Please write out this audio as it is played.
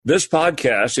This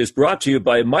podcast is brought to you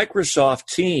by Microsoft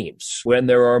Teams. When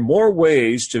there are more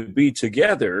ways to be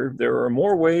together, there are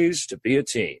more ways to be a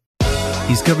team.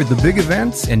 He's covered the big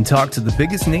events and talked to the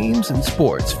biggest names in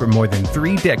sports for more than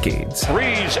 3 decades.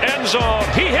 Breeze, end zone,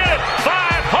 he hit it!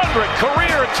 500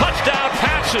 career touchdown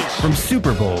passes! From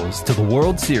Super Bowls to the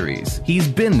World Series, he's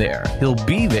been there, he'll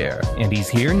be there, and he's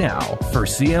here now for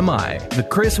CMI, the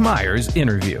Chris Myers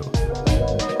Interview.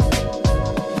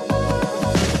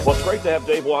 Well, it's great to have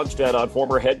Dave Wannstedt on,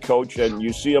 former head coach, and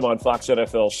you see him on Fox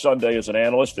NFL Sunday as an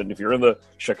analyst. And if you're in the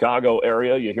Chicago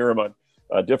area, you hear him on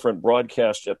different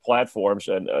broadcast platforms.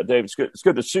 And Dave, it's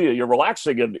good to see you. You're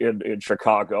relaxing in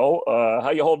Chicago. How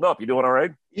you holding up? You doing all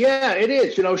right? Yeah, it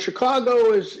is. You know,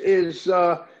 Chicago is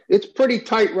it's pretty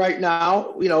tight right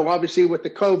now. You know, obviously with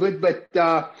the COVID,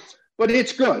 but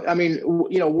it's good. I mean,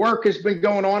 you know, work has been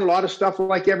going on, a lot of stuff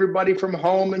like everybody from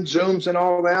home and Zooms and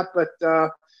all that,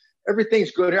 but everything's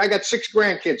good. I got 6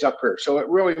 grandkids up here, so it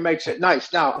really makes it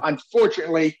nice. Now,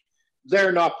 unfortunately,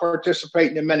 they're not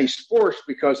participating in many sports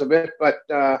because of it, but,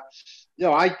 you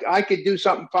know, I could do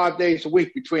something 5 days a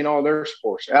week between all their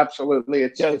sports. Absolutely.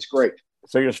 It's great.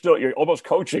 So you're almost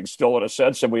coaching still in a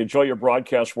sense, and we enjoy your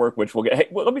broadcast work, which we'll get. Hey,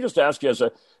 well, let me just ask you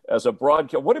as a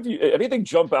broadcast, what have you, anything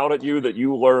jump out at you that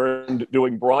you learned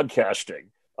doing broadcasting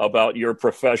about your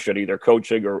profession, either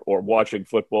coaching or watching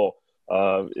football?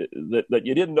 That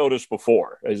you didn't notice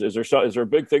before? Is there a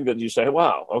big thing that you say,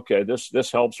 wow, okay,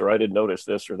 this helps, or I didn't notice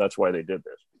this, or that's why they did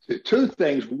this? 2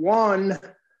 things. One,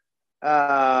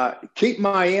 keep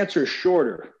my answers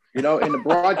shorter. You know, in the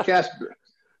broadcast,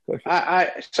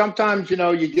 I sometimes, you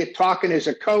know, you get talking as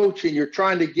a coach and you're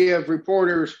trying to give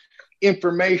reporters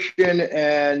information,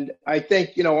 and I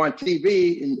think, you know, on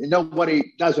TV, and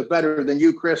nobody does it better than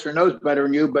you, Chris, or knows better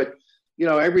than you, but you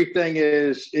know, everything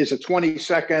is a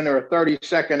 20-second or a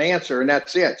 30-second answer, and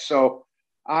that's it. So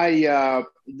that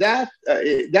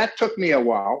took me a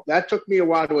while. That took me a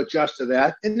while to adjust to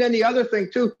that. And then the other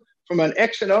thing too, from an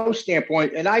X and O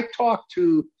standpoint, and I talk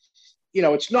to, you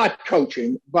know, it's not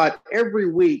coaching, but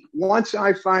every week, once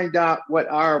I find out what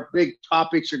our big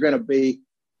topics are going to be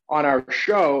on our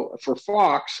show for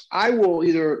Fox, I will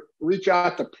either reach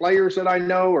out to players that I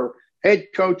know or head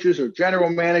coaches or general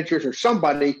managers or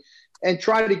somebody and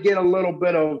try to get a little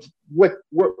bit of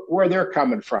where they're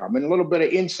coming from and a little bit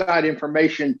of inside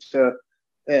information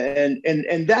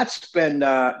and that's been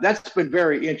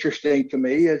very interesting to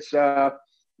me. It's you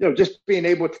know, just being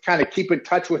able to kind of keep in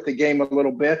touch with the game a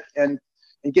little bit and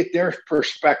get their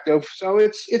perspective. So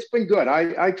it's been good.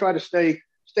 I try to stay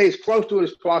as close to it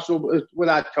as possible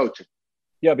without coaching.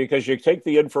 Yeah, because you take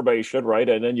the information, right,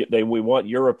 and then we want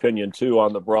your opinion, too,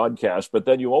 on the broadcast, but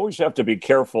then you always have to be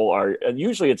careful, and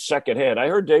usually it's secondhand. I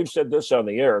heard Dave said this on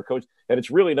the air, Coach, and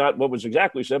it's really not what was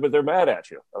exactly said, but they're mad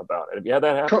at you about it. Have you had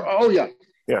that happen? Oh, yeah.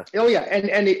 Yeah. Oh, yeah,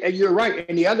 and you're right.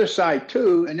 And the other side,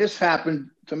 too, and this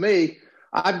happened to me,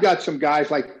 I've got some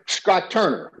guys like Scott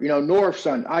Turner, you know, Norv's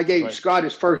son. I gave Scott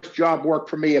his first job work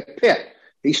for me at Pitt.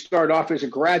 He started off as a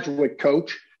graduate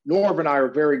coach. Norv and I are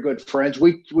very good friends.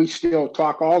 We still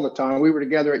talk all the time. We were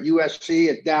together at USC,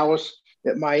 at Dallas,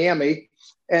 at Miami.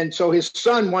 And so his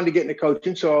son wanted to get into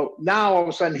coaching. So now all of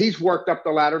a sudden he's worked up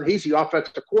the ladder and he's the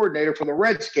offensive coordinator for the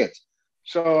Redskins.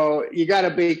 So you got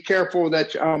to be careful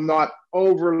that I'm not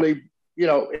overly, you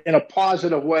know, in a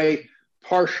positive way,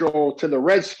 partial to the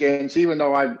Redskins, even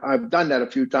though I've done that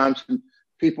a few times. And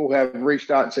people have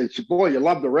reached out and said, boy, you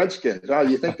love the Redskins. Oh,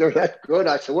 you think they're that good?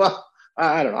 I said, well,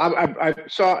 I don't know. I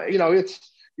saw, you know, it's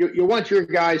you want your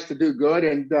guys to do good,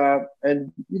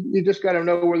 and you just got to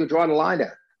know where to draw the line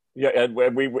at. Yeah,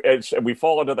 and we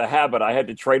fall into the habit. I had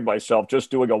to train myself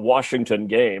just doing a Washington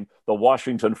game, the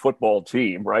Washington football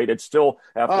team. Right? It's still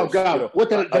after. Oh God! You know, what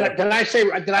did I say?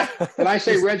 Did I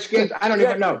say Redskins? I don't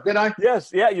even know. Did I?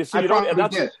 Yes. Yeah. You see, I probably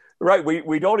did. Right,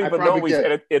 we don't even know.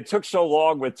 And it took so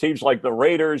long with teams like the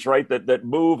Raiders, right, that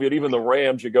move, and even the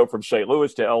Rams. You go from St.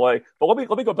 Louis to L.A. But let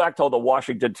me go back to the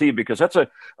Washington team, because that's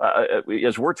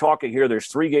as we're talking here, there's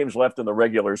 3 games left in the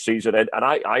regular season, and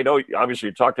I know obviously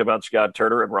you talked about Scott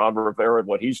Turner and Ron Rivera and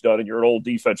what he's done, and you're an old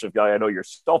defensive guy. I know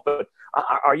yourself, but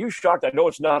are you shocked? I know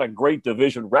it's not a great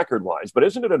division record-wise, but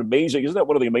isn't that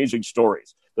one of the amazing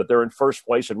stories that they're in first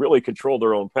place and really control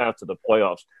their own path to the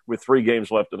playoffs with 3 games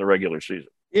left in the regular season?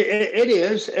 It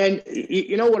is, and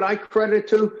you know what I credit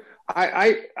to?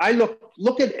 I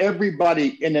look at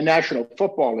everybody in the National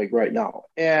Football League right now,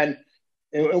 and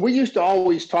we used to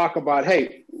always talk about,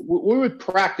 hey, we would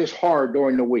practice hard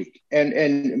during the week,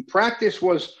 and practice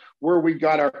was where we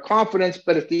got our confidence.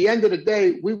 But at the end of the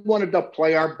day, we wanted to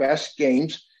play our best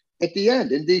games at the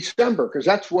end in December, because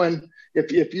that's when,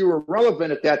 if you were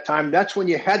relevant at that time, that's when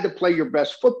you had to play your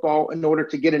best football in order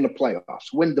to get into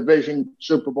playoffs, win division,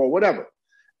 Super Bowl, whatever.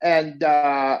 And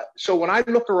so when I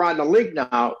look around the league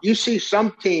now, you see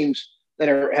some teams that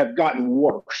have gotten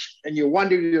worse, and you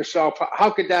wonder to yourself,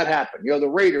 how could that happen? The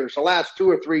Raiders, the last 2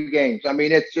 or 3 games. I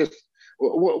mean, it's just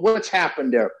what's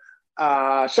happened there.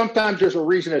 Sometimes there's a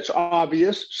reason it's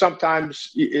obvious. Sometimes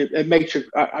it makes you.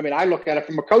 I mean, I look at it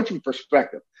from a coaching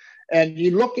perspective. And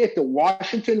you look at the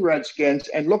Washington Redskins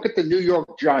and look at the New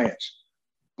York Giants.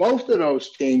 Both of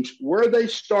those teams, where they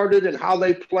started and how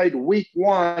they played week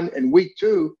 1 and week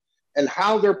 2, and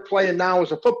how they're playing now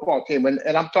as a football team.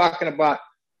 And I'm talking about,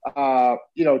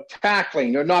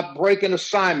 tackling. They're not breaking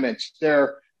assignments.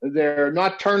 They're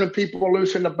not turning people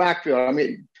loose in the backfield. I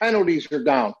mean, penalties are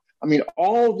down. I mean,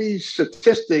 all these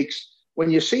statistics,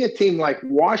 when you see a team like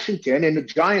Washington and the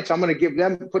Giants, I'm going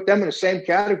to put them in the same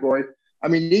category. I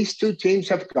mean, these 2 teams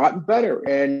have gotten better,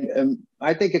 and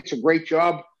I think it's a great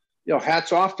job.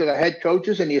 Hats off to the head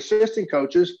coaches and the assistant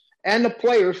coaches and the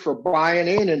players for buying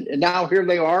in, and now here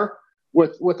they are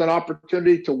with an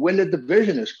opportunity to win the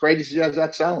division, as crazy as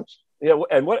that sounds. Yeah,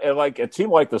 and like a team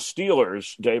like the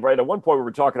Steelers, Dave, right? At one point we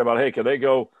were talking about, hey, can they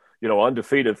go,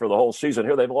 undefeated for the whole season?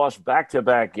 Here they've lost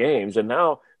back-to-back games, and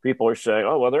now people are saying,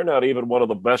 oh, well, they're not even one of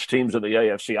the best teams in the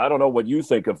AFC. I don't know what you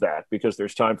think of that, because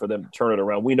there's time for them to turn it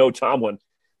around. We know Tomlin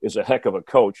is a heck of a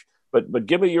coach, but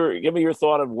give me your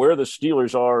thought on where the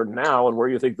Steelers are now and where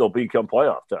you think they'll be come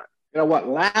playoff time. You know what?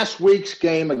 Last week's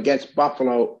game against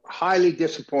Buffalo highly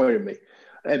disappointed me,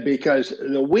 because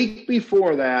the week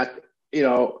before that,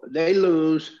 they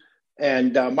lose.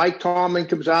 And Mike Tomlin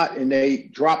comes out and they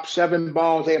drop 7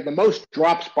 balls. They have the most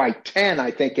drops by 10, I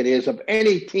think it is, of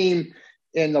any team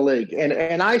in the league.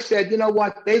 And I said, you know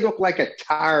what? They look like a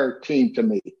tired team to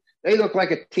me. They look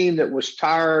like a team that was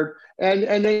tired. And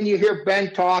then you hear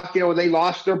Ben talk, they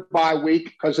lost their bye week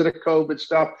because of the COVID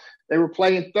stuff. They were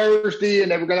playing Thursday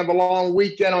and they were going to have a long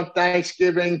weekend on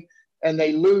Thanksgiving, and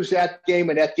they lose that game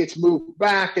and that gets moved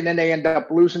back. And then they end up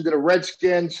losing to the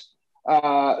Redskins.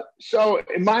 So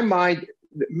in my mind,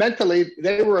 mentally,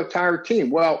 they were a tired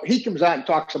team. Well, he comes out and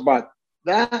talks about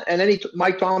that. And then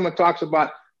Mike Tomlin talks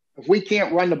about, if we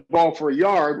can't run the ball for a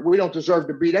yard, we don't deserve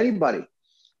to beat anybody.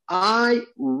 I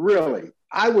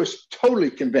was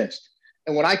totally convinced.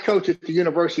 And when I coached at the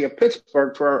University of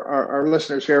Pittsburgh, for our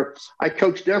listeners here, I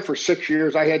coached there for 6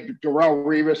 years. I had Darrell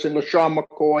Revis and LaShawn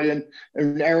McCoy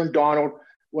and Aaron Donald.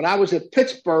 When I was at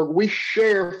Pittsburgh, we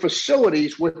share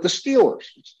facilities with the Steelers.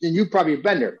 And you've probably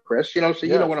been there, Chris, so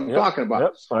you know what I'm talking about.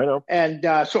 Yes, I know. And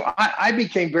so I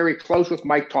became very close with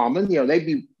Mike Tomlin.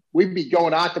 We'd be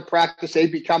going out to practice.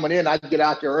 They'd be coming in. I'd get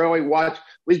out there early, watch.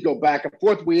 We'd go back and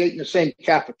forth. We ate in the same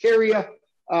cafeteria.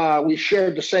 We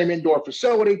shared the same indoor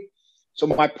facility. So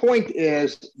my point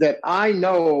is that I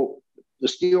know the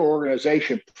Steelers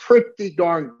organization pretty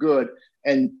darn good.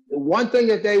 And one thing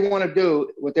that they want to do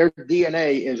with their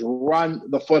DNA is run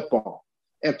the football.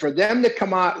 And for them to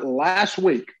come out last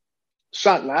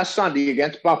Sunday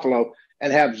against Buffalo,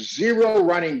 and have 0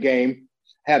 running game,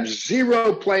 have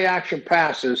 0 play action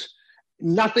passes,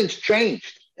 nothing's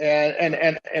changed.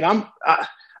 And I'm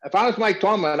if I was Mike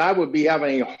Tomlin, I would be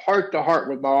having a heart-to-heart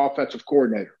with my offensive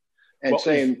coordinator and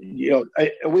saying,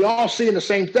 we all seeing the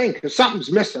same thing, because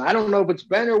something's missing. I don't know if it's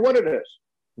Ben or what it is.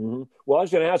 Mm-hmm. Well, I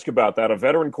was going to ask about that. A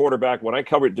veteran quarterback, when I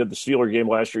did the Steeler game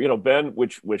last year, Ben,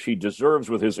 which he deserves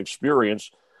with his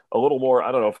experience, a little more,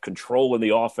 I don't know if control in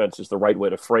the offense is the right way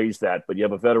to phrase that, but you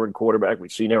have a veteran quarterback.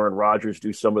 We've seen Aaron Rodgers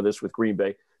do some of this with Green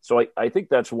Bay. So I think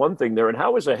that's one thing there. And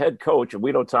how is a head coach, and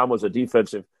we know Tom was a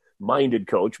defensive-minded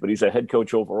coach, but he's a head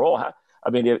coach overall.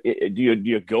 Do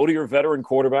you go to your veteran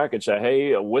quarterback and say,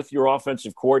 hey, with your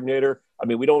offensive coordinator,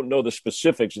 we don't know the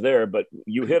specifics there, but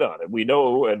you hit on it. We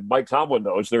know, and Mike Tomlin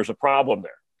knows, there's a problem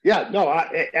there. Yeah, no,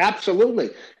 absolutely,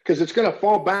 because it's going to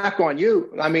fall back on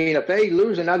you. If they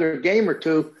lose another game or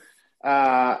two,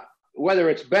 whether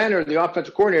it's Ben or the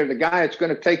offensive coordinator, the guy that's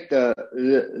going to take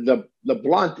the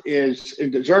blunt is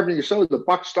deserving. So the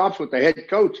buck stops with the head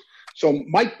coach. So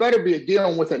Mike better be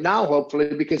dealing with it now,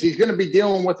 hopefully, because he's going to be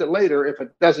dealing with it later if it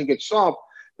doesn't get solved.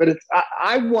 But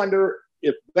I wonder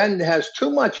if Ben has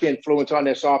too much influence on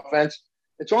this offense.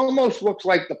 It almost looks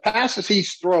like the passes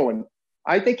he's throwing,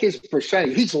 I think his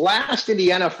percentage, he's last in the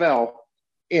NFL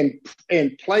in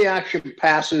play action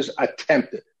passes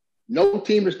attempted. No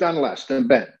team has done less than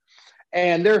Ben.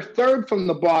 And they're third from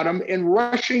the bottom in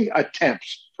rushing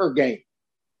attempts per game.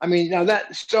 Everything's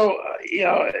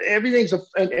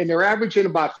and they're averaging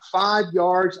about 5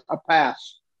 yards a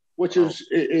pass, which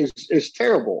is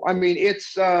terrible.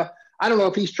 It's I don't know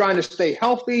if he's trying to stay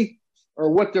healthy or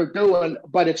what they're doing,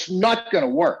 but it's not going to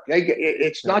work.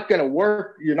 It's not going to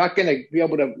work. You're not going to be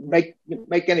able to make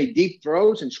any deep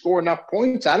throws and score enough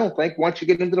points, I don't think, once you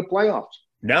get into the playoffs.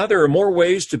 Now there are more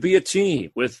ways to be a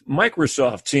team with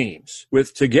Microsoft Teams.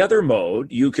 With Together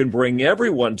Mode, you can bring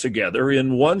everyone together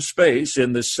in one space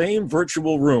in the same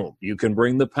virtual room. You can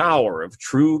bring the power of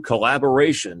true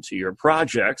collaboration to your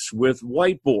projects with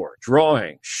whiteboard,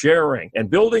 drawing, sharing,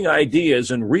 and building ideas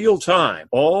in real time,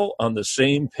 all on the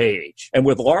same page. And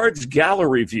with large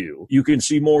gallery view, you can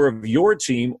see more of your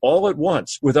team all at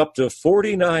once with up to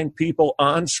 49 people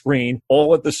on screen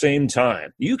all at the same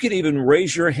time. You can even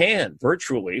raise your hand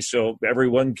virtually so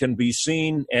everyone can be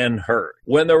seen and heard.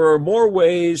 When there are more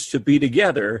ways to be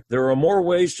together, there are more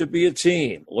ways to be a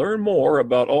team. Learn more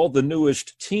about all the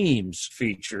newest Teams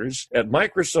features at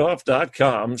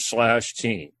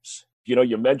Microsoft.com/teams. You know,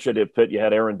 you mentioned at Pitt, you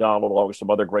had Aaron Donald along with some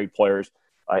other great players.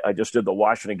 I just did the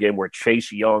Washington game where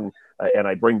Chase Young, and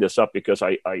I bring this up because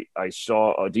I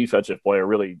saw a defensive player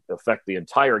really affect the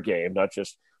entire game, not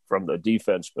just from the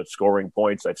defense, but scoring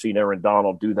points. I've seen Aaron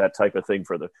Donald do that type of thing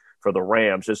for the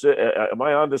Rams. Am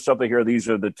I onto something here? These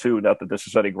are the two, not that this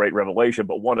is any great revelation,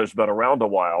 but one has been around a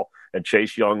while, and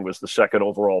Chase Young was the second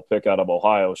overall pick out of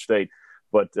Ohio State.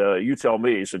 But you tell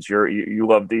me, since you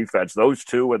love defense, those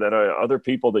two, and then other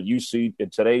people that you see in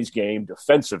today's game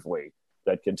defensively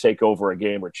that can take over a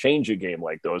game or change a game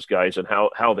like those guys, and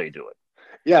how they do it.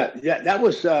 Yeah, that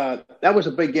was a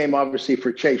big game, obviously,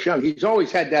 for Chase Young. He's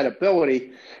always had that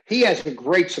ability. He has a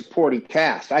great supporting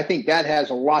cast. I think that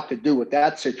has a lot to do with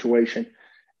that situation.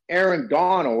 Aaron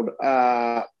Donald,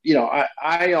 I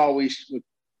always would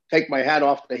take my hat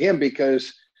off to him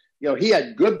because, he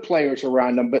had good players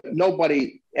around him, but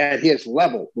nobody at his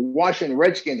level. The Washington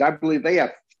Redskins, I believe they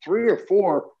have 3 or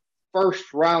 4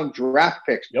 first-round draft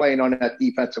picks playing on that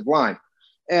defensive line.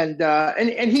 And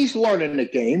he's learning the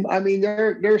game. I mean,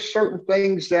 there's certain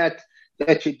things that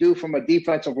you do from a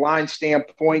defensive line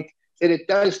standpoint that it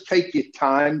does take you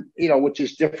time, which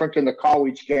is different in the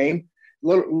college game.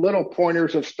 Little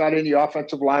pointers of studying the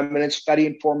offensive lineman and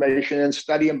studying formation and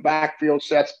studying backfield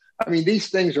sets. I mean, these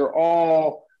things are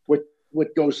all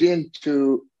what goes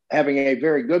into having a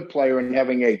very good player and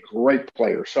having a great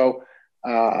player. So,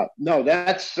 no,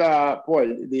 that's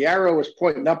the arrow is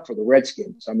pointing up for the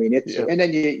Redskins. I mean, and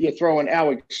then you throw in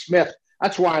Alex Smith.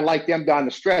 That's why I like them down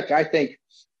the stretch. I think,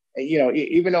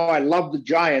 even though I love the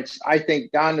Giants, I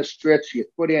think down the stretch you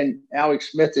put in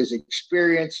Alex Smith, his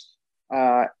experience,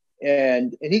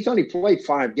 and he's only played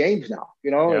 5 games now.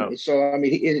 So I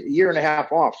mean, a year and a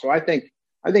half off. So I think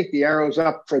the arrow's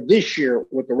up for this year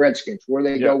with the Redskins. Where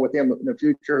they go with him in the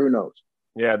future, who knows?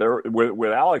 Yeah, they're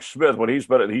with Alex Smith when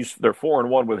they're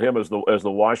 4-1 with him as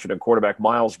the Washington quarterback.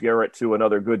 Myles Garrett, too,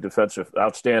 another good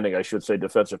outstanding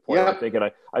defensive player. I think,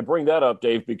 and I bring that up,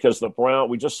 Dave, because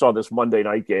we just saw this Monday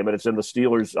night game, and it's in the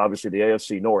Steelers, obviously the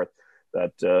AFC North.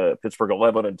 That Pittsburgh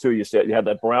 11-2. You had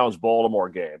that Browns-Baltimore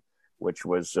game, which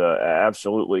was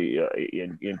absolutely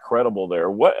incredible there.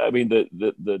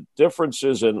 The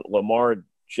differences in Lamar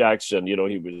Jackson. He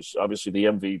was obviously the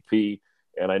MVP.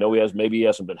 And I know he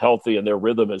hasn't been healthy, and their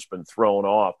rhythm has been thrown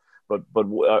off. But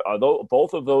are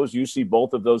both of those, you see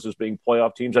both of those as being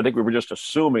playoff teams? I think we were just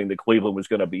assuming that Cleveland was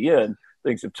going to be in.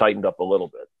 Things have tightened up a little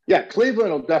bit. Yeah,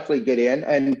 Cleveland will definitely get in,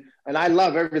 and I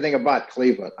love everything about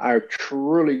Cleveland. I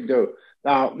truly do.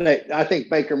 Now, I think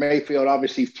Baker Mayfield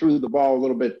obviously threw the ball a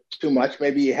little bit too much.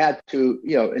 Maybe he had to,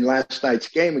 in last night's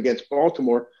game against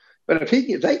Baltimore. But if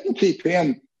they can keep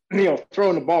him,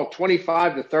 throwing the ball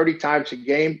 25 to 30 times a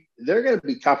game, they're going to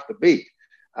be tough to beat.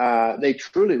 They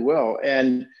truly will.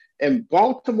 And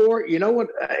Baltimore, you know what?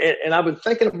 And I've been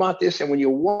thinking about this. And when you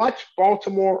watch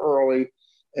Baltimore early,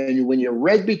 and when you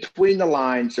read between the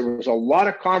lines, there was a lot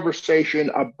of conversation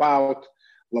about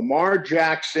Lamar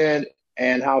Jackson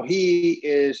and how he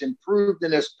is improved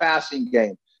in his passing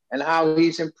game and how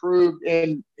he's improved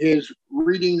in his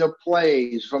reading the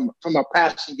plays from a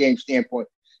passing game standpoint.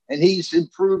 And he's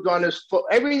improved on his foot.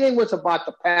 Everything was about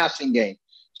the passing game.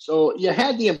 So you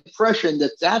had the impression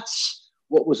that that's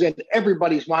what was in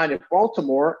everybody's mind at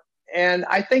Baltimore. And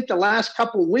I think the last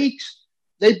couple of weeks,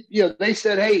 they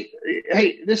said, hey,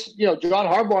 this, John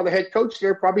Harbaugh, the head coach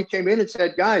there, probably came in and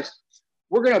said, guys,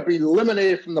 we're going to be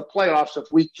eliminated from the playoffs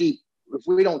if we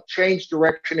don't change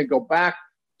direction and go back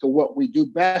to what we do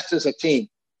best as a team.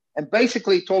 And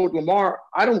basically told Lamar,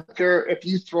 I don't care if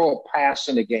you throw a pass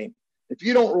in a game. If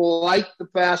you don't like the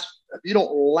pass, if you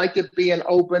don't like it being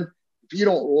open, if you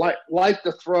don't like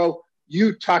the throw,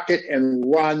 you tuck it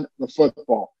and run the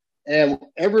football. And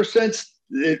ever since,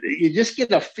 you just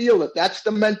get a feel that that's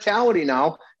the mentality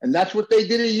now, and that's what they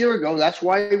did a year ago. That's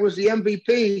why he was the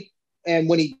MVP. And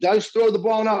when he does throw the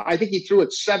ball now, I think he threw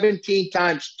it 17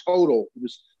 times total. It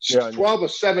was 12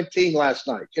 of 17 last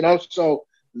night, So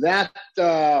that,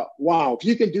 wow, if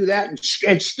you can do that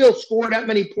and still score that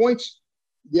many points,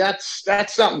 that's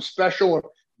something special.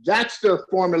 That's their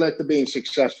formula to being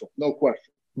successful, no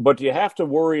question. But do you have to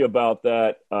worry about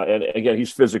that? And again,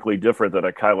 he's physically different than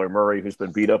a Kyler Murray who's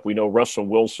been beat up. We know Russell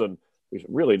Wilson, he's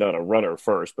really not a runner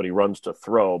first, but he runs to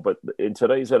throw. But in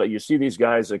today's you see these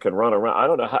guys that can run around. I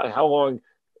don't know how long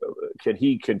can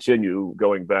he continue,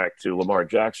 going back to Lamar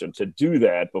Jackson, to do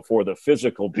that before the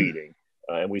physical beating.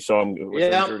 And we saw him was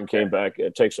injured and came back.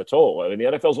 It takes a toll. I mean, the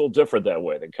NFL's a little different that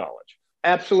way than college.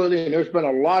 Absolutely. And there's been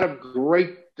a lot of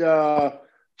great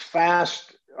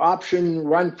fast option,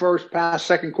 run first, pass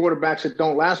second quarterbacks that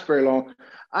don't last very long.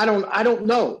 I don't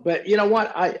know. But you know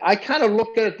what? I kind of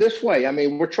look at it this way. I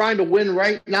mean, we're trying to win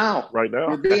right now. Right now.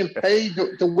 We're being paid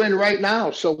to win right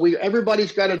now. So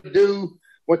everybody's got to do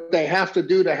what they have to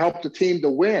do to help the team to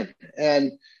win.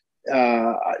 And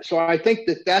so I think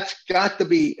that's got to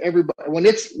be everybody.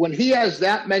 When he has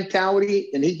that mentality,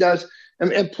 and he does,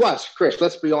 and plus, Chris,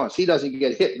 let's be honest, he doesn't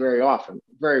get hit very often,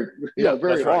 very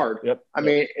hard. Right. Yep. I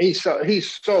mean, he's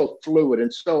so fluid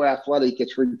and so athletic,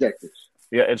 it's ridiculous.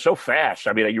 Yeah, and so fast.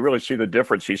 I mean, you really see the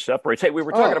difference. He separates. Hey, we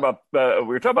were talking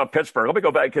about Pittsburgh. Let me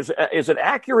go back, because is it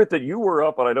accurate that you were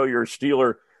up, and I know you're a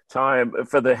Steeler time,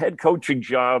 for the head coaching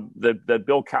job that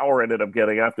Bill Cowher ended up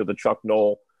getting after the Chuck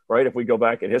Noll? Right, if we go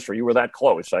back in history, you were that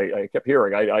close. I kept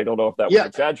hearing. I don't know if that was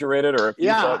exaggerated or if you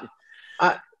thought.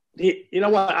 You know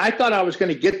what? I thought I was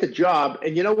going to get the job,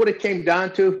 and you know what it came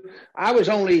down to? I was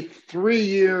only 3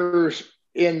 years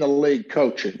in the league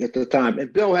coaching at the time,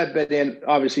 and Bill had been in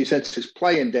obviously since his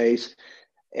playing days,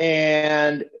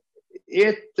 and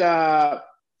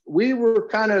we were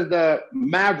kind of the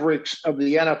Mavericks of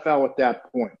the NFL at that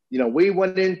point. We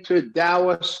went into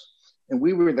Dallas. And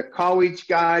we were the college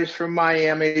guys from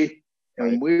Miami,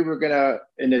 and we were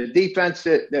and the defense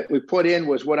that we put in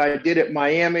was what I did at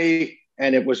Miami,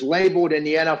 and it was labeled in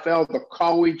the NFL the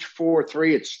college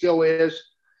 4-3. It still is,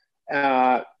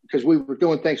 because we were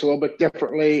doing things a little bit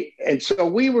differently. And so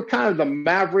we were kind of the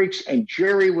Mavericks, and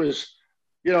Jerry was,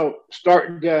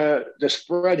 starting to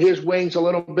spread his wings a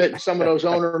little bit in some of those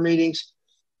owner meetings.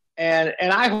 And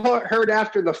I heard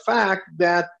after the fact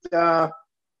that Art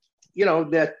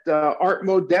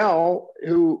Modell,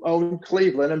 who owned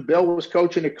Cleveland, and Bill was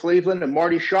coaching at Cleveland, and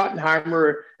Marty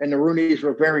Schottenheimer and the Rooneys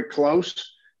were very close,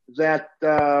 that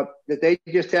they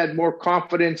just had more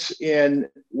confidence in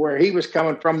where he was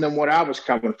coming from than what I was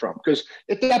coming from. Because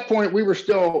at that point, we were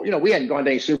still, we hadn't gone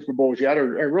to any Super Bowls yet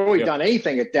or really done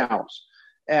anything at Dallas.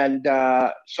 And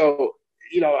so,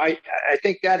 I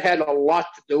think that had a lot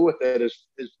to do with it, is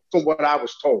from what I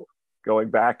was told.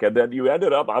 Going back, and then you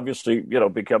ended up obviously,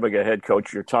 becoming a head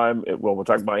coach. Your time, we'll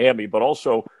talk Miami, but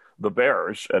also the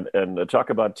Bears, and talk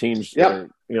about teams that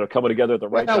are, coming together at the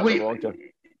right time, at the wrong time.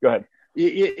 Go ahead.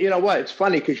 You know what? It's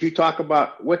funny because you talk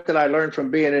about what did I learn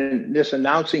from being in this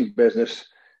announcing business.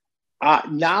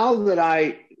 Now that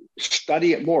I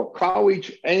study it more,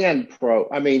 college and pro,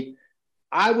 I mean,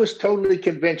 I was totally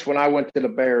convinced when I went to the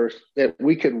Bears that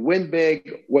we could win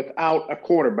big without a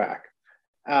quarterback.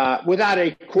 Without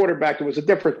a quarterback, it was a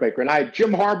difference maker. And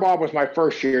Jim Harbaugh was my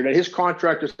first year, and his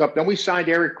contract was up. Then we signed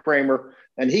Eric Kramer,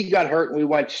 and he got hurt, and we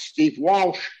went to Steve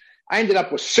Walsh. I ended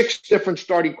up with 6 different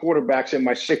starting quarterbacks in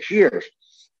my 6 years.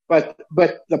 But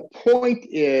the point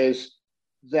is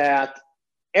that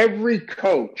every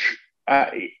coach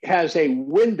has a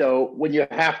window when you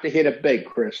have to hit it big,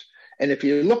 Chris. And if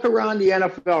you look around the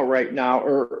NFL right now,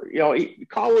 or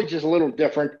college is a little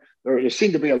different, or they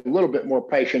seem to be a little bit more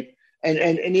patient. And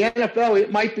in the NFL,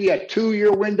 it might be a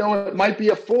 2-year window. It might be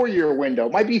a 4-year window.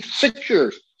 It might be 6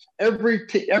 years.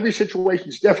 Every situation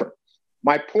is different.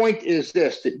 My point is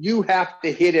this, that you have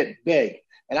to hit it big.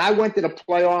 And I went to the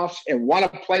playoffs and won a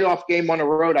playoff game on the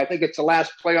road. I think it's the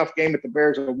last playoff game that the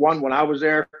Bears have won when I was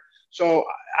there. So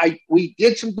we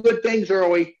did some good things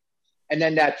early. And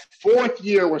then that 4th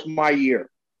year was my year.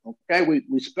 Okay,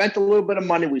 we spent a little bit of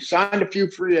money. We signed a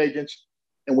few free agents.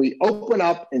 And we open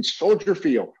up in Soldier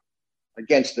Field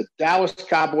against the Dallas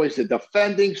Cowboys, the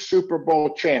defending Super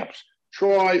Bowl champs,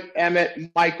 Troy,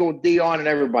 Emmett, Michael, Dion, and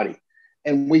everybody.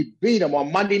 And we beat them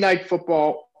on Monday Night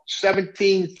Football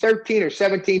 17-13 or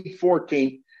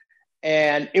 17-14.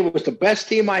 And it was the best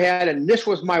team I had, and this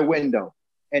was my window.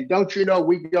 And don't you know,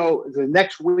 we go the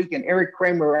next week, and Eric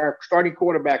Kramer, our starting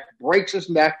quarterback, breaks his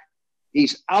neck.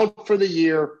 He's out for the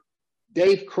year.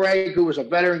 Dave Craig, who was a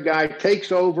veteran guy,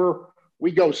 takes over.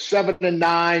 We go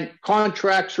 7-9.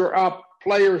 Contracts are up.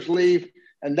 Players leave.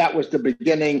 And that was the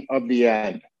beginning of the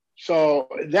end. So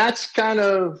that's kind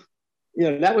of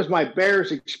that was my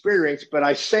Bears experience. But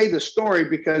I say the story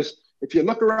because if you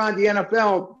look around the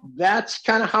NFL, that's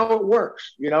kind of how it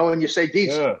works, and you say,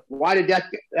 geez, why did that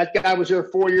guy was there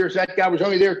 4 years? That guy was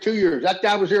only there 2 years. That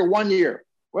guy was there 1 year.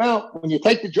 Well, when you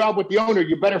take the job with the owner,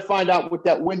 you better find out what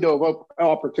that window of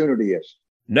opportunity is.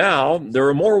 Now, there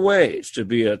are more ways to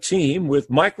be a team with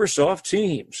Microsoft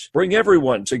Teams. Bring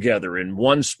everyone together in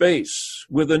one space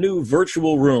with a new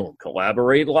virtual room.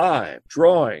 Collaborate live,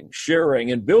 drawing,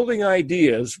 sharing, and building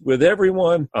ideas with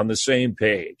everyone on the same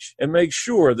page. And make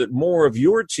sure that more of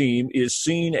your team is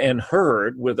seen and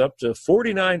heard with up to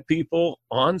 49 people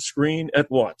on screen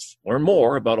at once. Learn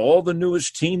more about all the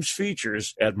newest Teams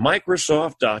features at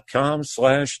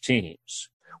Microsoft.com/Teams.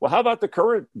 Well, how about the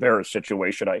current Bears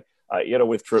situation?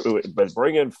 With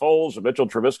bringing in Foles and Mitchell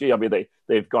Trubisky, I mean,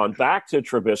 they've gone back to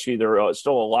Trubisky. They're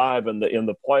still alive in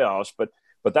the playoffs, but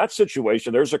that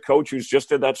situation, there's a coach who's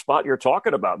just in that spot you're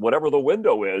talking about, whatever the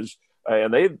window is,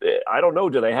 and I don't know,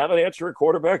 do they have an answer at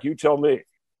quarterback? You tell me.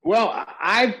 Well,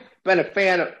 I've been a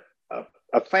fan of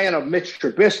Mitch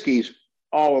Trubisky's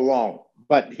all along,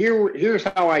 but here's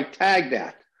how I tagged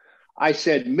that. I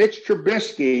said, Mitch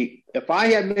Trubisky, if I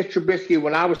had Mitch Trubisky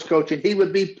when I was coaching, he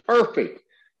would be perfect.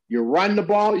 You run the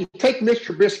ball. You take Mitch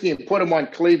Trubisky and put him on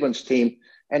Cleveland's team,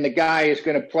 and the guy is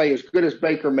going to play as good as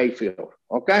Baker Mayfield.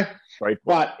 Okay, right.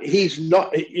 But he's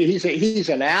not. He's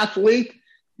an athlete.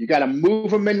 You got to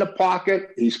move him in the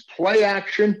pocket. He's play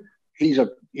action. He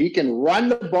can run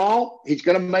the ball. He's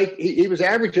going to make. He was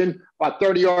averaging about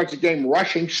 30 yards a game,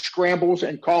 rushing, scrambles,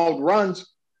 and called runs.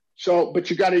 So, but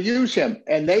you got to use him,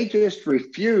 and they just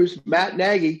refused. Matt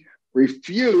Nagy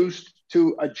refused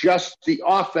to adjust the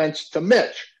offense to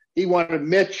Mitch. He wanted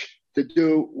Mitch to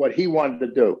do what he wanted to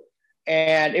do,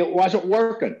 and it wasn't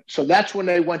working. So that's when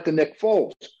they went to Nick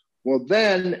Foles. Well,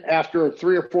 then after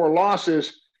 3 or 4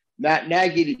 losses, Matt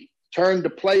Nagy turned the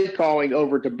play calling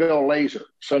over to Bill Lazor.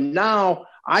 So now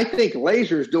I think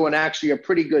Lazor's doing actually a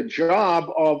pretty good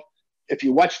job of, if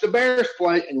you watch the Bears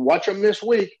play and watch them this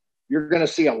week, you're going to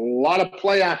see a lot of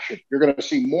play action. You're going to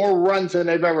see more runs than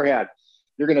they've ever had.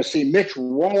 You're going to see Mitch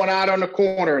rolling out on the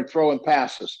corner and throwing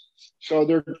passes.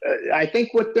 So I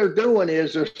think what they're doing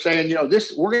is they're saying,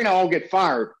 we're going to all get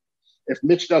fired if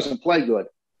Mitch doesn't play good.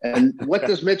 And what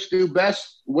does Mitch do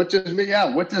best? What does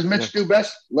Mitch do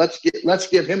best? Let's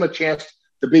give him a chance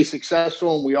to be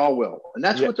successful, and we all will. And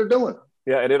that's what they're doing.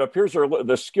 Yeah, and it appears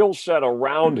the skill set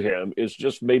around him is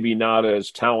just maybe not as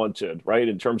talented, right,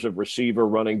 in terms of receiver,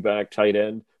 running back, tight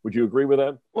end. Would you agree with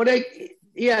that? Well, they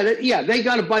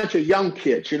got a bunch of young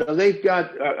kids. They've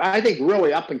got, I think,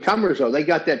 really up-and-comers, though. They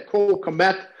got that Cole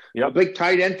Kmet, a big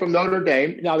tight end from Notre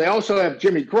Dame. Now, they also have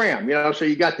Jimmy Graham, so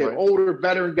you got that older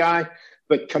veteran guy.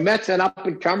 But Kmet's an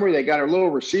up-and-comer. They got a little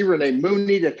receiver named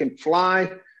Mooney that can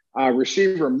fly,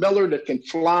 receiver Miller that can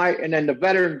fly, and then the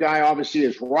veteran guy, obviously,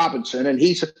 is Robinson, and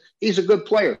he's a good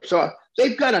player. So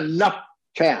they've got enough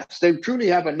cast. They truly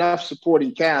have enough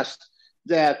supporting cast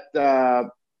that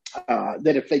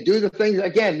if they do the things,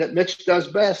 again, that Mitch does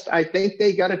best, I think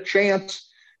they got a chance.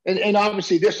 And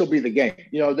obviously this will be the game.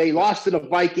 They lost to the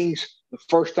Vikings the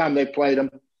first time they played them.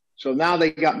 So now they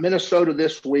got Minnesota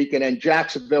this week and then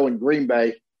Jacksonville and Green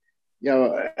Bay.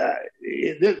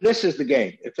 This is the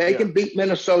game. If they can beat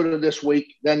Minnesota this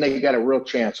week, then they got a real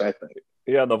chance, I think.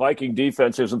 Yeah, the Viking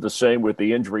defense isn't the same with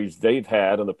the injuries they've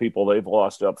had and the people they've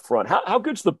lost up front. How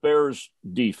good's the Bears'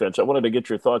 defense? I wanted to get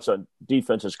your thoughts on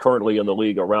defenses currently in the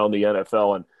league around the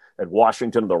NFL, and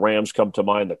Washington and the Rams come to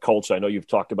mind. The Colts, I know you've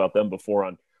talked about them before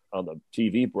on the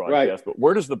TV broadcast. Right. But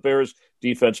where does the Bears'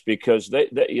 defense, because they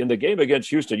in the game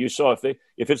against Houston, you saw if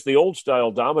it's the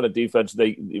old-style dominant defense,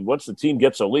 once the team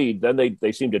gets a lead, then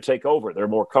they seem to take over. They're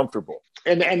more comfortable.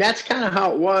 And that's kind of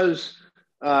how it was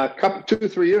 2 or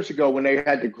 3 years ago when they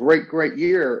had the great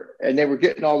year and they were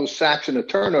getting all the sacks and the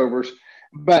turnovers.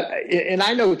 And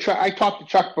I know I talked to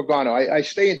Chuck Pagano. I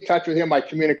stay in touch with him. I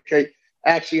communicate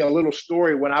actually a little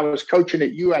story when I was coaching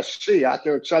at USC out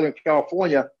there in Southern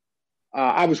California.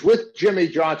 I was with Jimmy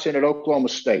Johnson at Oklahoma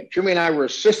State. Jimmy and I were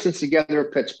assistants together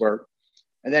at Pittsburgh.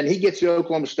 And then he gets the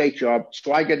Oklahoma State job,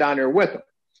 so I get down there with him.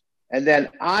 And then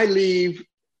I leave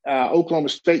Oklahoma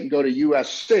State and go to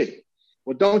USC.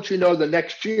 Well, don't you know the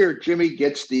next year Jimmy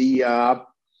gets the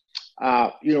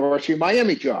University of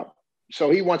Miami job. So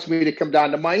he wants me to come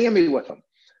down to Miami with him.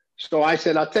 So I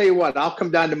said, I'll tell you what, I'll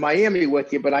come down to Miami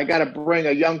with you, but I got to bring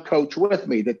a young coach with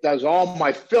me that does all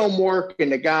my film work,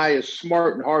 and the guy is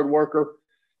smart and hard worker.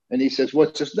 And he says,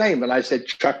 what's his name? And I said,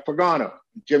 Chuck Pagano.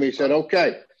 Jimmy said,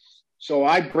 okay. So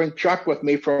I bring Chuck with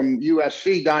me from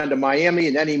USC down to Miami,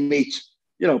 and then he meets,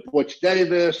 Butch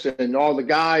Davis and all the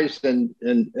guys, and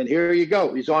here you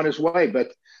go. He's on his way.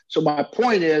 But so my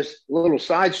point is, a little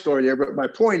side story there, but my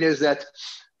point is that,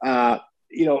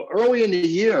 early in the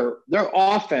year, their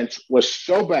offense was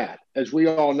so bad, as we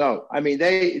all know. I mean,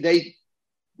 they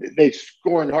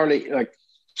scoring hardly like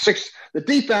six. The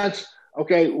defense,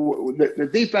 the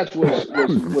defense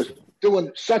was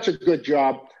doing such a good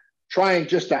job trying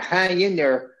just to hang in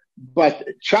there. But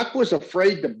Chuck was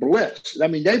afraid to blitz. I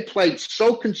mean, they played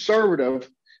so conservative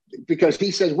because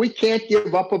he says we can't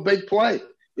give up a big play.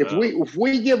 If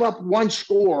we give up one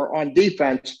score on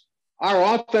defense,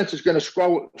 our offense is going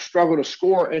to struggle to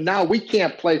score, and now we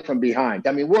can't play from behind.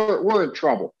 I mean, we're in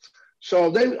trouble.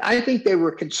 So I think they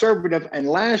were conservative. And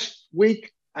last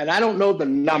week, and I don't know the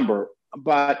number,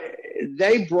 but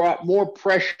they brought more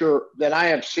pressure than I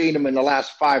have seen them in the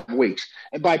last 5 weeks.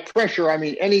 And by pressure, I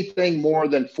mean anything more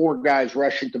than 4 guys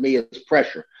rushing to me is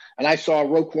pressure. And I saw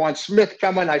Roquan Smith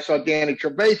coming. I saw Danny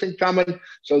Trevathan coming.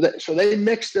 So they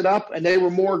mixed it up, and they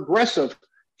were more aggressive.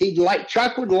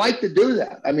 Chuck would like to do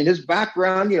that. I mean, his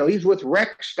background, he's with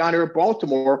Rex down here at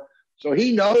Baltimore, so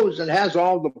he knows and has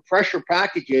all the pressure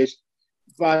packages.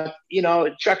 But,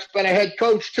 Chuck's been a head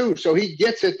coach too, so he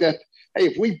gets it that, hey,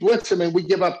 if we blitz him and we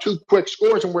give up 2 quick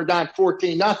scores and we're down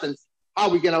 14-0, how are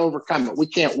we going to overcome it? We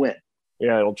can't win.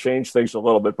 Yeah, it'll change things a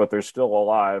little bit, but they're still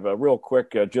alive. Real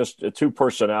quick, just 2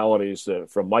 personalities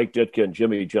from Mike Ditka and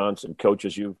Jimmy Johnson,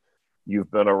 coaches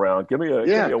you've been around. Give me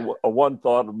a one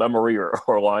thought, memory,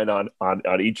 or line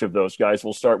on each of those guys.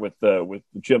 We'll start with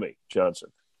Jimmy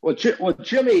Johnson. Well,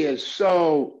 Jimmy is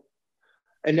so,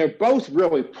 and they're both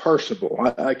really personable.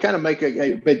 I kind of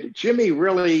but Jimmy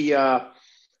really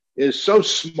is so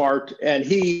smart, and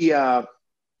he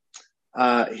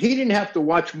didn't have to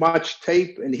watch much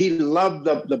tape, and he loved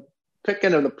the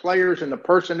picking of the players and the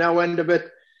personnel end of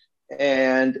it,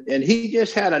 and he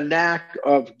just had a knack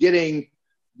of getting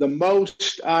the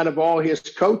most out of all his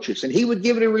coaches, and he would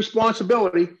give it a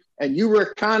responsibility, and you were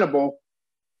accountable.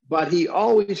 But he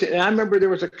always, and I remember there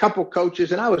was a couple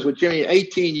coaches, and I was with Jimmy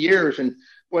 18 years, and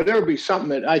well, there would be something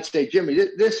that I'd say, Jimmy,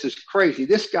 this is crazy.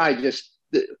 This guy just,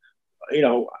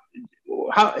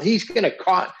 how he's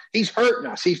he's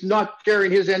hurting us. He's not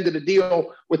carrying his end of the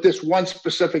deal with this one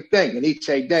specific thing. And he'd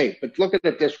say, Dave, but look at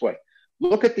it this way.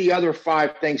 Look at the other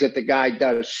 5 things that the guy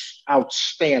does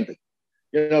outstanding.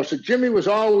 So Jimmy was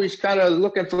always kind of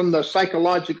looking from the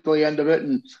psychologically end of it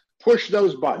and push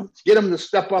those buttons, get him to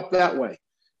step up that way.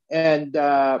 And,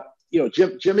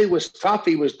 Jimmy was tough.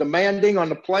 He was demanding on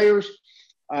the players.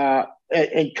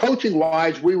 And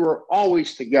coaching-wise, we were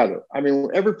always together. I mean,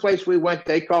 every place we went,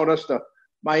 they called us the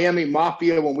Miami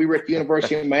Mafia. When we were at the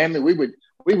University of Miami, we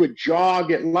would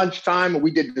jog at lunchtime, and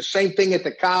we did the same thing at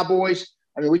the Cowboys.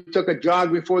 I mean, we took a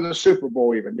jog before the Super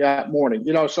Bowl even that morning.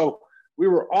 So we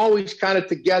were always kind of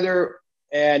together,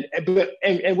 and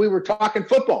we were talking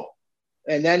football.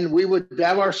 And then we would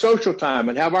have our social time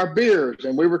and have our beers,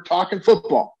 and we were talking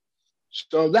football.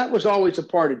 So that was always a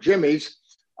part of Jimmy's.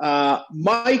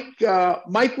 Mike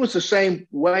was the same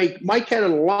way. Mike had a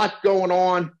lot going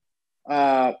on.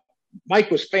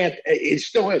 Mike was he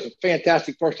still is a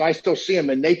fantastic person. I still see him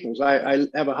in Naples. I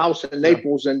have a house in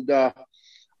Naples, and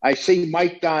I see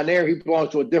Mike down there. He belongs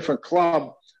to a different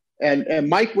club. And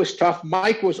Mike was tough.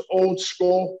 Mike was old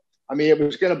school. I mean, it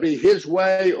was going to be his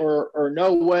way or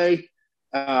no way.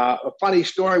 A funny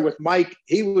story with Mike.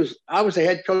 I was the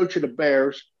head coach of the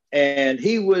Bears, and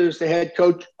he was the head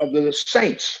coach of the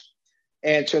Saints.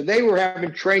 And so they were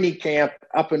having training camp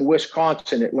up in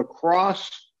Wisconsin, at La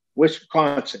Crosse,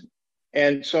 Wisconsin.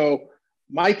 And so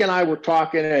Mike and I were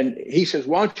talking, and he says,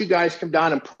 why don't you guys come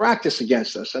down and practice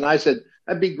against us? And I said,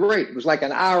 that'd be great. It was like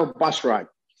an hour bus ride.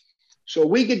 So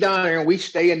we get down there, and we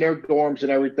stay in their dorms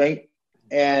and everything.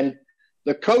 And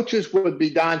the coaches would be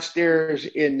downstairs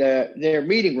in their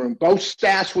meeting room. Both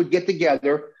staffs would get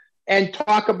together and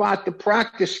talk about the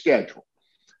practice schedule.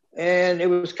 And it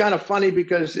was kind of funny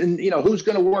because, who's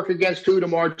going to work against who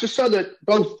tomorrow, just so that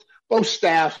both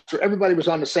staffs, everybody was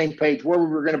on the same page where we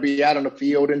were going to be out on the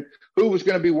field and who was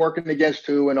going to be working against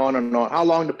who and on, how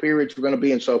long the periods were going to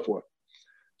be and so forth.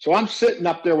 So I'm sitting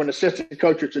up there when the assistant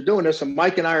coaches are doing this, and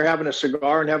Mike and I are having a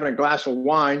cigar and having a glass of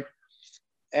wine,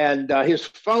 and his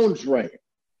phone's ringing,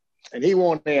 and he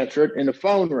won't answer it, and the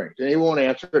phone rings, and he won't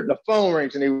answer it, and the phone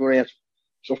rings, and he won't answer it.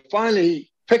 So finally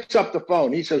he picks up the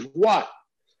phone. He says, what?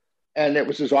 And it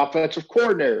was his offensive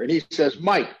coordinator. And he says,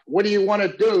 Mike, what do you want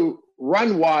to do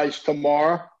run-wise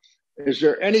tomorrow? Is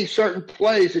there any certain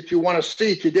plays that you want to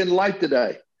see that you didn't like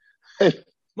today? And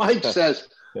Mike says,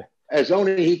 as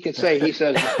only he can say, he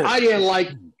says, I didn't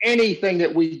like anything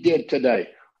that we did today.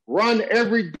 run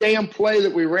every damn play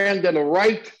that we ran to the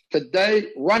right today,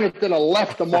 run it to the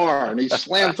left tomorrow. And he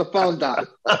slams the phone down.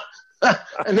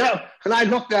 and I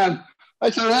looked at him. I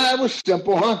said, that was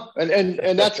simple, huh?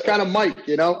 And that's kind of Mike,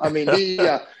 you know. I mean,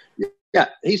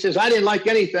 he says, I didn't like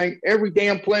anything. Every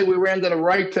damn play we ran to the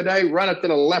right today, run it to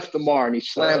the left tomorrow. And he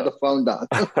slammed the phone down.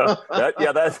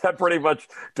 that pretty much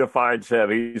defines him.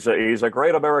 He's a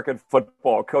great American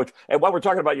football coach. And while we're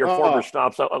talking about your former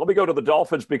stops, let me go to the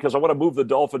Dolphins because I want to move the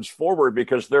Dolphins forward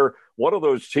because they're one of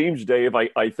those teams, Dave,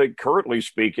 I think currently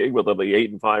speaking, with the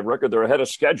 8-5 record, they're ahead of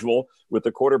schedule with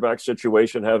the quarterback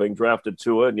situation, having drafted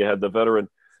Tua, and you had the veteran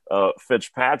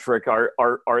Fitzpatrick.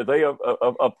 Are they a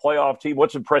playoff team?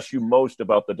 What's impressed you most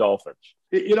about the Dolphins?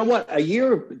 You know what?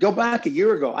 Go back a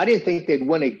year ago, I didn't think they'd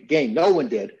win a game. No one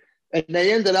did. And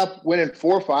they ended up winning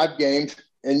 4 or 5 games.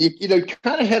 And you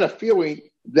kind of had a feeling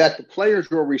that the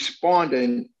players were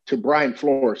responding to Brian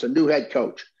Flores, a new head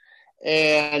coach.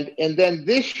 And then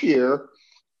this year,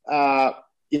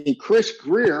 in Chris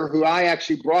Greer, who I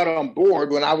actually brought on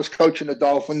board when I was coaching the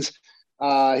Dolphins,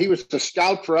 he was the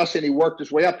scout for us, and he worked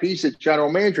his way up. He's the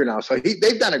general manager now. So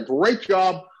they've done a great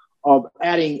job of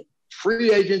adding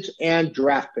free agents and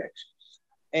draft picks.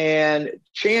 And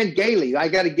Chan Gailey, I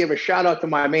got to give a shout-out to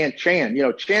my man Chan. You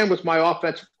know, Chan was my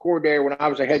offensive coordinator when I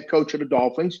was a head coach of the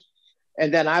Dolphins.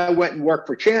 And then I went and worked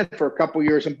for Chan for a couple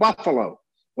years in Buffalo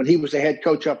when he was the head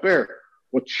coach up there.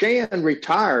 Well, Chan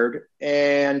retired,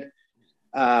 and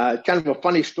kind of a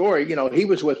funny story. You know, he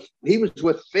was with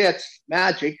Fitz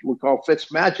Magic. We call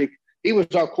Fitz Magic. He was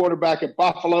our quarterback at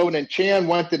Buffalo, and then Chan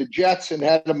went to the Jets and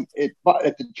had him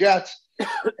at the Jets.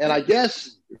 And I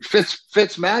guess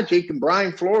Fitz Magic and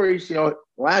Brian Flores, you know,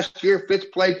 last year Fitz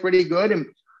played pretty good,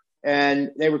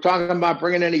 and they were talking about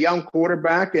bringing in a young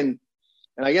quarterback, and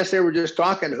I guess they were just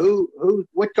talking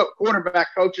what quarterback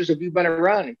coaches have you been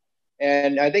around?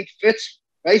 And I think Fitz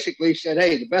basically said,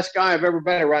 hey, the best guy I've ever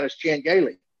been around is Chan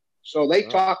Gailey. So they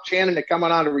talked Chan into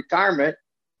coming out of retirement,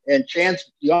 and Chan's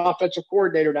the offensive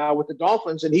coordinator now with the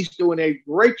Dolphins, and he's doing a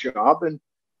great job. And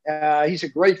he's a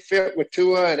great fit with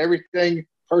Tua and everything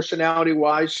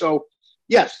personality-wise. So,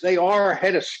 yes, they are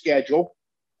ahead of schedule.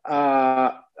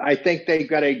 I think they've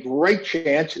got a great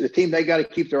chance. The team they got to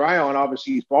keep their eye on,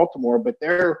 obviously, is Baltimore, but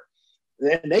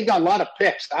they got a lot of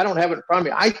picks. I don't have it in front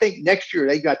of me. I think next year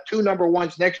they got 2 number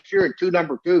 1s next year and 2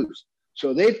 number 2s.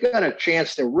 So they've got a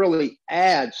chance to really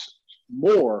add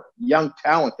more young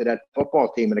talent to that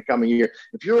football team in the coming year.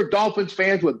 If you're a Dolphins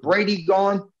fan with Brady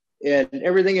gone and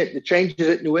everything, the changes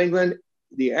at New England,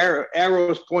 the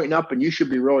arrow is pointing up, and you should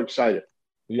be real excited.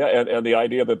 Yeah, and the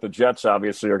idea that the Jets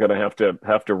obviously are going to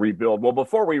have to rebuild. Well,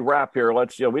 before we wrap here,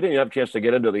 we didn't have a chance to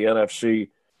get into the NFC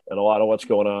and a lot of what's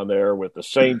going on there with the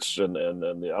Saints and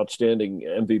the outstanding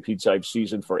MVP type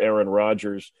season for Aaron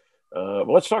Rodgers.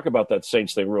 Let's talk about that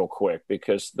Saints thing real quick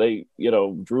because Drew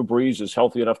Brees is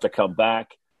healthy enough to come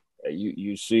back.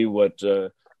 You see what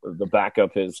the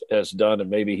backup has done, and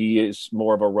maybe he is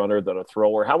more of a runner than a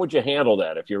thrower. How would you handle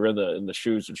that if you're in the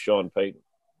shoes of Sean Payton?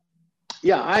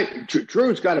 Yeah,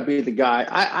 Drew's got to be the guy.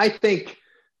 I think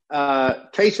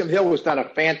Taysom Hill has done a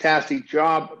fantastic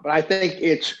job, but I think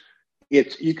it's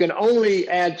you can only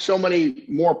add so many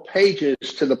more pages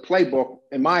to the playbook,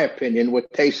 in my opinion,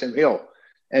 with Taysom Hill.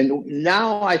 And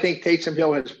now I think Taysom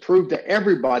Hill has proved to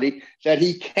everybody that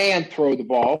he can throw the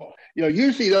ball. You know,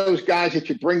 usually those guys that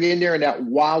you bring in there in that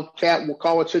wildcat, we'll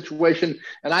call it, situation,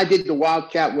 and I did the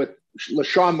wildcat with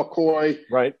LaShawn McCoy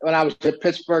when I was at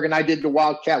Pittsburgh, and I did the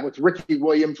wildcat with Ricky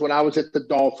Williams when I was at the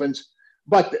Dolphins.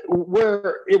 But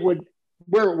where it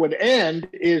would end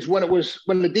is when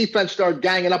the defense started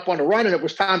ganging up on the run and it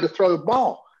was time to throw the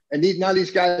ball. And now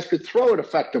these guys could throw it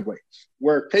effectively,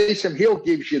 where Taysom Hill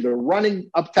gives you the running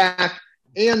attack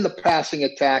and the passing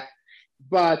attack.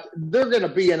 But they're going to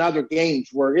be in other games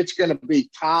where it's going to be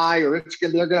tie or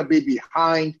they're going to be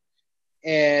behind.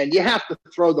 And you have to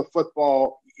throw the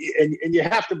football, and you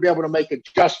have to be able to make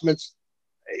adjustments.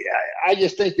 I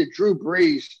just think that Drew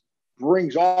Brees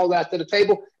brings all that to the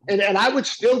table. And I would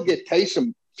still get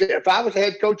Taysom. If I was a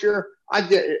head coach here,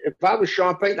 if I was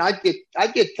Sean Payton,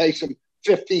 I'd get Taysom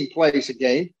 15 plays a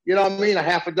game. You know what I mean? A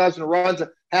half a dozen runs,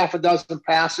 a half a dozen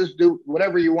passes, do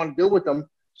whatever you want to do with them.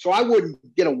 So I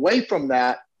wouldn't get away from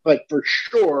that. But for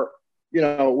sure, you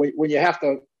know, when you have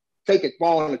to take a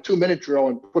ball in a 2-minute drill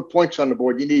and put points on the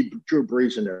board, you need Drew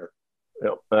Brees in there.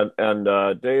 Yeah.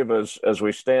 And Dave, as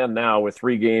we stand now with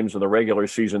 3 games in the regular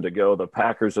season to go, the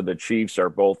Packers and the Chiefs are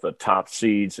both the top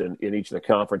seeds in each of the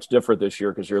conference. Different this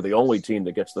year because you're the only team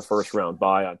that gets the first round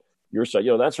bye on your side.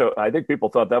 You know, I think people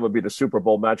thought that would be the Super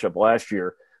Bowl matchup last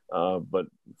year. but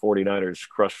 49ers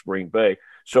crushed Green Bay.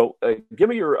 So give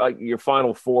me your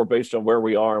final four based on where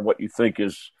we are and what you think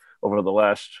is over the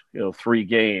last 3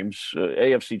 games,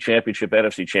 AFC Championship,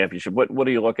 NFC Championship. What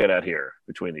are you looking at here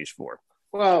between these four?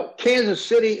 Well, Kansas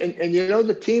City, and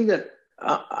the team that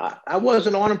I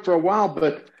wasn't on them for a while,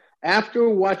 but after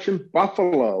watching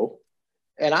Buffalo,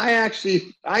 and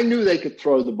I knew they could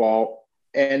throw the ball,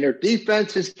 and their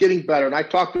defense is getting better. And I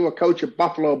talked to a coach at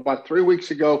Buffalo about 3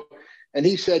 weeks ago, and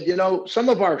he said, some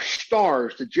of our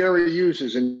stars that Jerry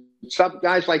uses and some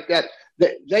guys like that,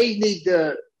 they need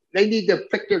to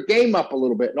pick their game up a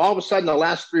little bit. And all of a sudden, the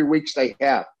last 3 weeks they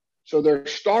have. So their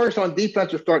stars on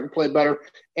defense are starting to play better.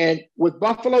 And with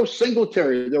Buffalo,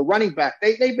 Singletary, their running back,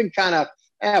 they've been kind of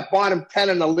bottom 10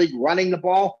 in the league running the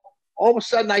ball. All of a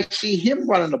sudden, I see him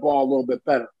running the ball a little bit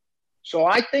better. So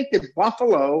I think that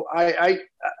Buffalo, I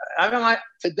don't know,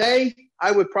 today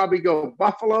I would probably go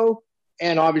Buffalo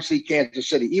and obviously Kansas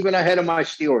City, even ahead of my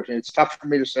Steelers. And it's tough for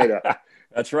me to say that.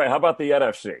 That's right. How about the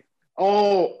NFC?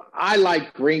 Oh, I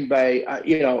like Green Bay.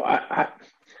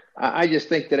 I just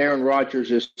think that Aaron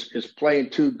Rodgers is playing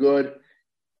too good.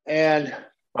 And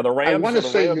are the Rams? I want to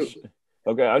say,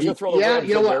 okay, I was going to throw the Rams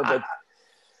in there, but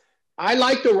I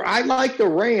like the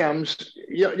Rams.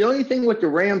 The only thing with the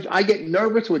Rams, I get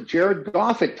nervous with Jared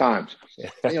Goff at times.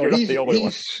 You're not the only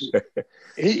one.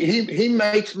 he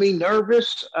makes me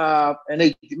nervous, and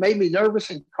he made me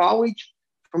nervous in college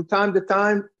from time to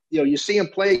time. You see him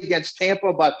play against Tampa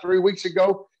about 3 weeks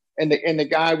ago, and the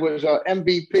guy was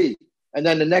MVP. And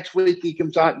then the next week he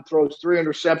comes out and throws 3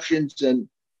 interceptions,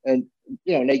 and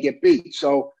they get beat.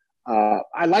 So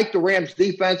I like the Rams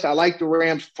defense. I like the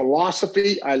Rams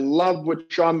philosophy. I love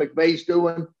what Sean McVay's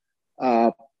doing.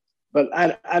 But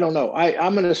I don't know.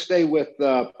 I'm going to stay with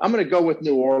I'm going to go with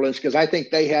New Orleans because I think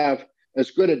they have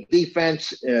as good a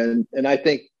defense, and I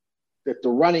think that the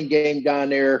running game down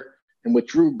there and with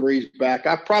Drew Brees back,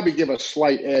 I probably give a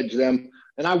slight edge them.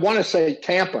 And I want to say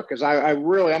Tampa because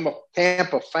I'm a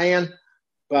Tampa fan,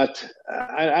 but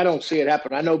I don't see it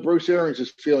happen. I know Bruce Arians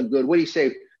is feeling good. What do you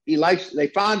say? They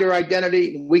found their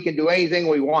identity and we can do anything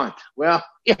we want. Well,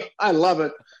 yeah, I love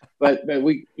it. But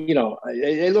we,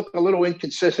 they look a little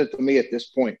inconsistent to me at this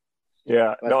point.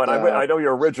 Yeah, but, no, and I know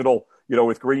your original,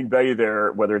 with Green Bay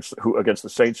there, whether it's against the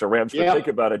Saints or Rams. But think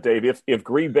about it, Dave. If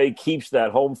Green Bay keeps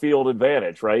that home field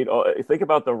advantage, right? Think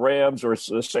about the Rams or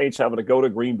the Saints having to go to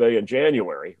Green Bay in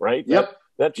January, right? Yep.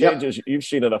 That changes. Yep. You've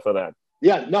seen enough of that.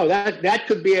 Yeah, no, that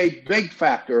could be a big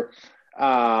factor.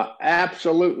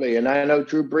 Absolutely. And I know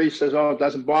Drew Brees says, it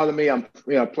doesn't bother me. I'm,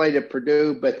 played at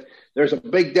Purdue, but there's a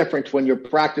big difference when you're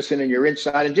practicing and you're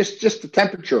inside and just the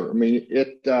temperature. I mean,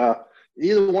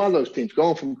 either one of those teams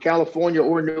going from California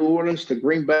or New Orleans to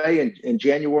Green Bay in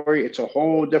January, it's a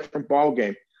whole different ball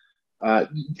game.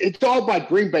 It's all about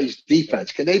Green Bay's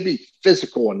defense. Can they be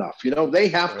physical enough? They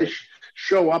have to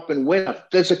show up and win a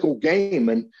physical game.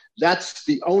 And that's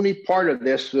the only part of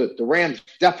this that the Rams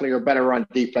definitely are better on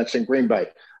defense than Green Bay.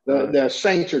 The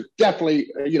Saints are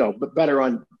definitely, better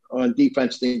on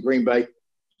defense than Green Bay.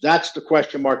 That's the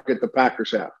question mark that the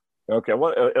Packers have. Okay.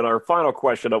 And our final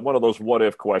question, one of those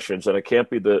what-if questions, and it can't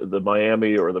be the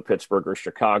Miami or the Pittsburgh or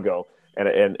Chicago,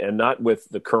 and not with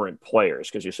the current players,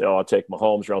 because you say, I'll take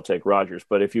Mahomes or I'll take Rodgers.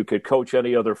 But if you could coach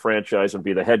any other franchise and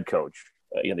be the head coach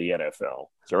in the NFL,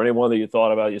 is there anyone that you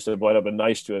thought about? You said, boy, it'd been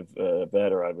nice to have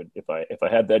been, or I would, if I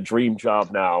had that dream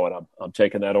job now, and I'm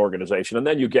taking that organization, and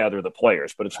then you gather the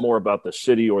players. But it's more about the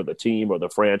city or the team or the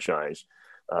franchise.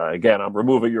 Again, I'm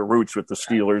removing your roots with the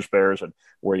Steelers, Bears, and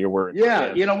where you were.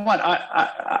 Yeah, you know what?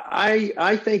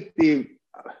 I think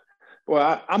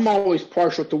I'm always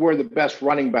partial to where the best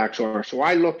running backs are. So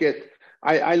I look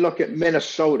at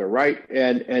Minnesota, right,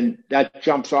 and that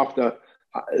jumps off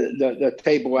the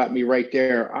table at me right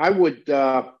there. I would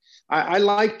I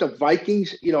like the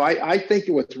Vikings. I think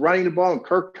with running the ball and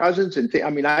Kirk Cousins,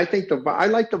 I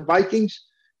like the Vikings.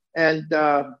 And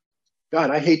God,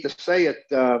 I hate to say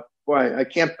it. Boy, I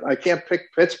can't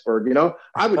pick Pittsburgh.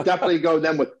 I would definitely go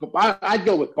then with. I'd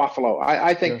go with Buffalo.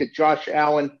 I think that Josh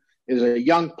Allen is a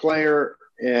young player,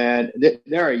 and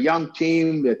they're a young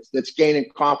team that's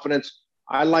gaining confidence.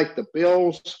 I like the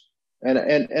Bills,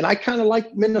 and I kind of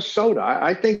like Minnesota.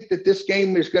 I think that this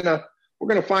game we're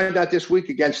gonna find out this week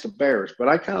against the Bears, but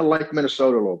I kind of like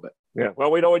Minnesota a little bit. Yeah,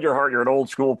 well, we know in your heart you're an old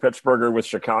school Pittsburgher with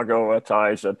Chicago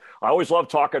ties, and I always love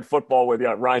talking football with you.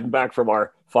 Riding back from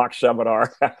our Fox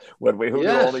seminar when we knew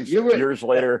all these years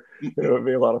later, it would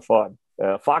be a lot of fun.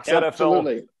 Fox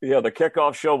Absolutely. NFL, the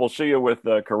kickoff show. We'll see you with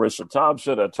Carissa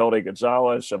Thompson, Tony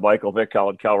Gonzalez, and Michael Vick,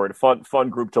 Colin Coward. Fun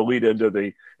group to lead into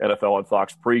the NFL on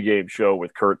Fox pregame show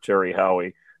with Kurt, Terry,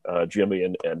 Howie, Jimmy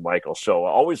and Michael. So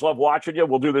always love watching you.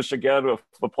 We'll do this again.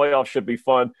 The playoffs should be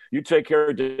fun. You take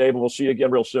care, Dave, and we'll see you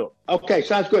again real soon. Okay,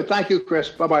 sounds good. Thank you, Chris.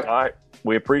 Bye-bye. All right.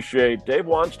 We appreciate Dave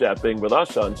Wannstedt being with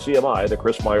us on CMI, the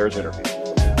Chris Myers Interview.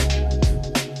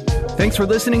 Thanks for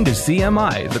listening to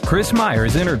CMI, the Chris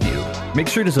Myers Interview. Make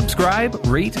sure to subscribe,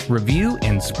 rate, review,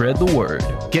 and spread the word.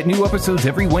 Get new episodes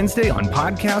every Wednesday on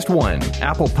Podcast One,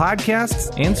 Apple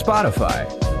Podcasts, and Spotify.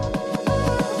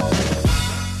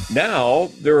 Now,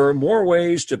 there are more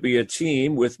ways to be a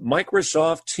team with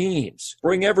Microsoft Teams.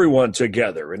 Bring everyone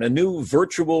together in a new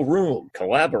virtual room.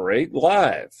 Collaborate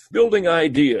live. Building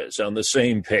ideas on the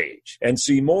same page. And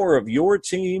see more of your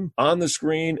team on the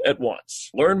screen at once.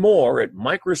 Learn more at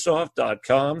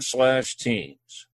Microsoft.com/teams.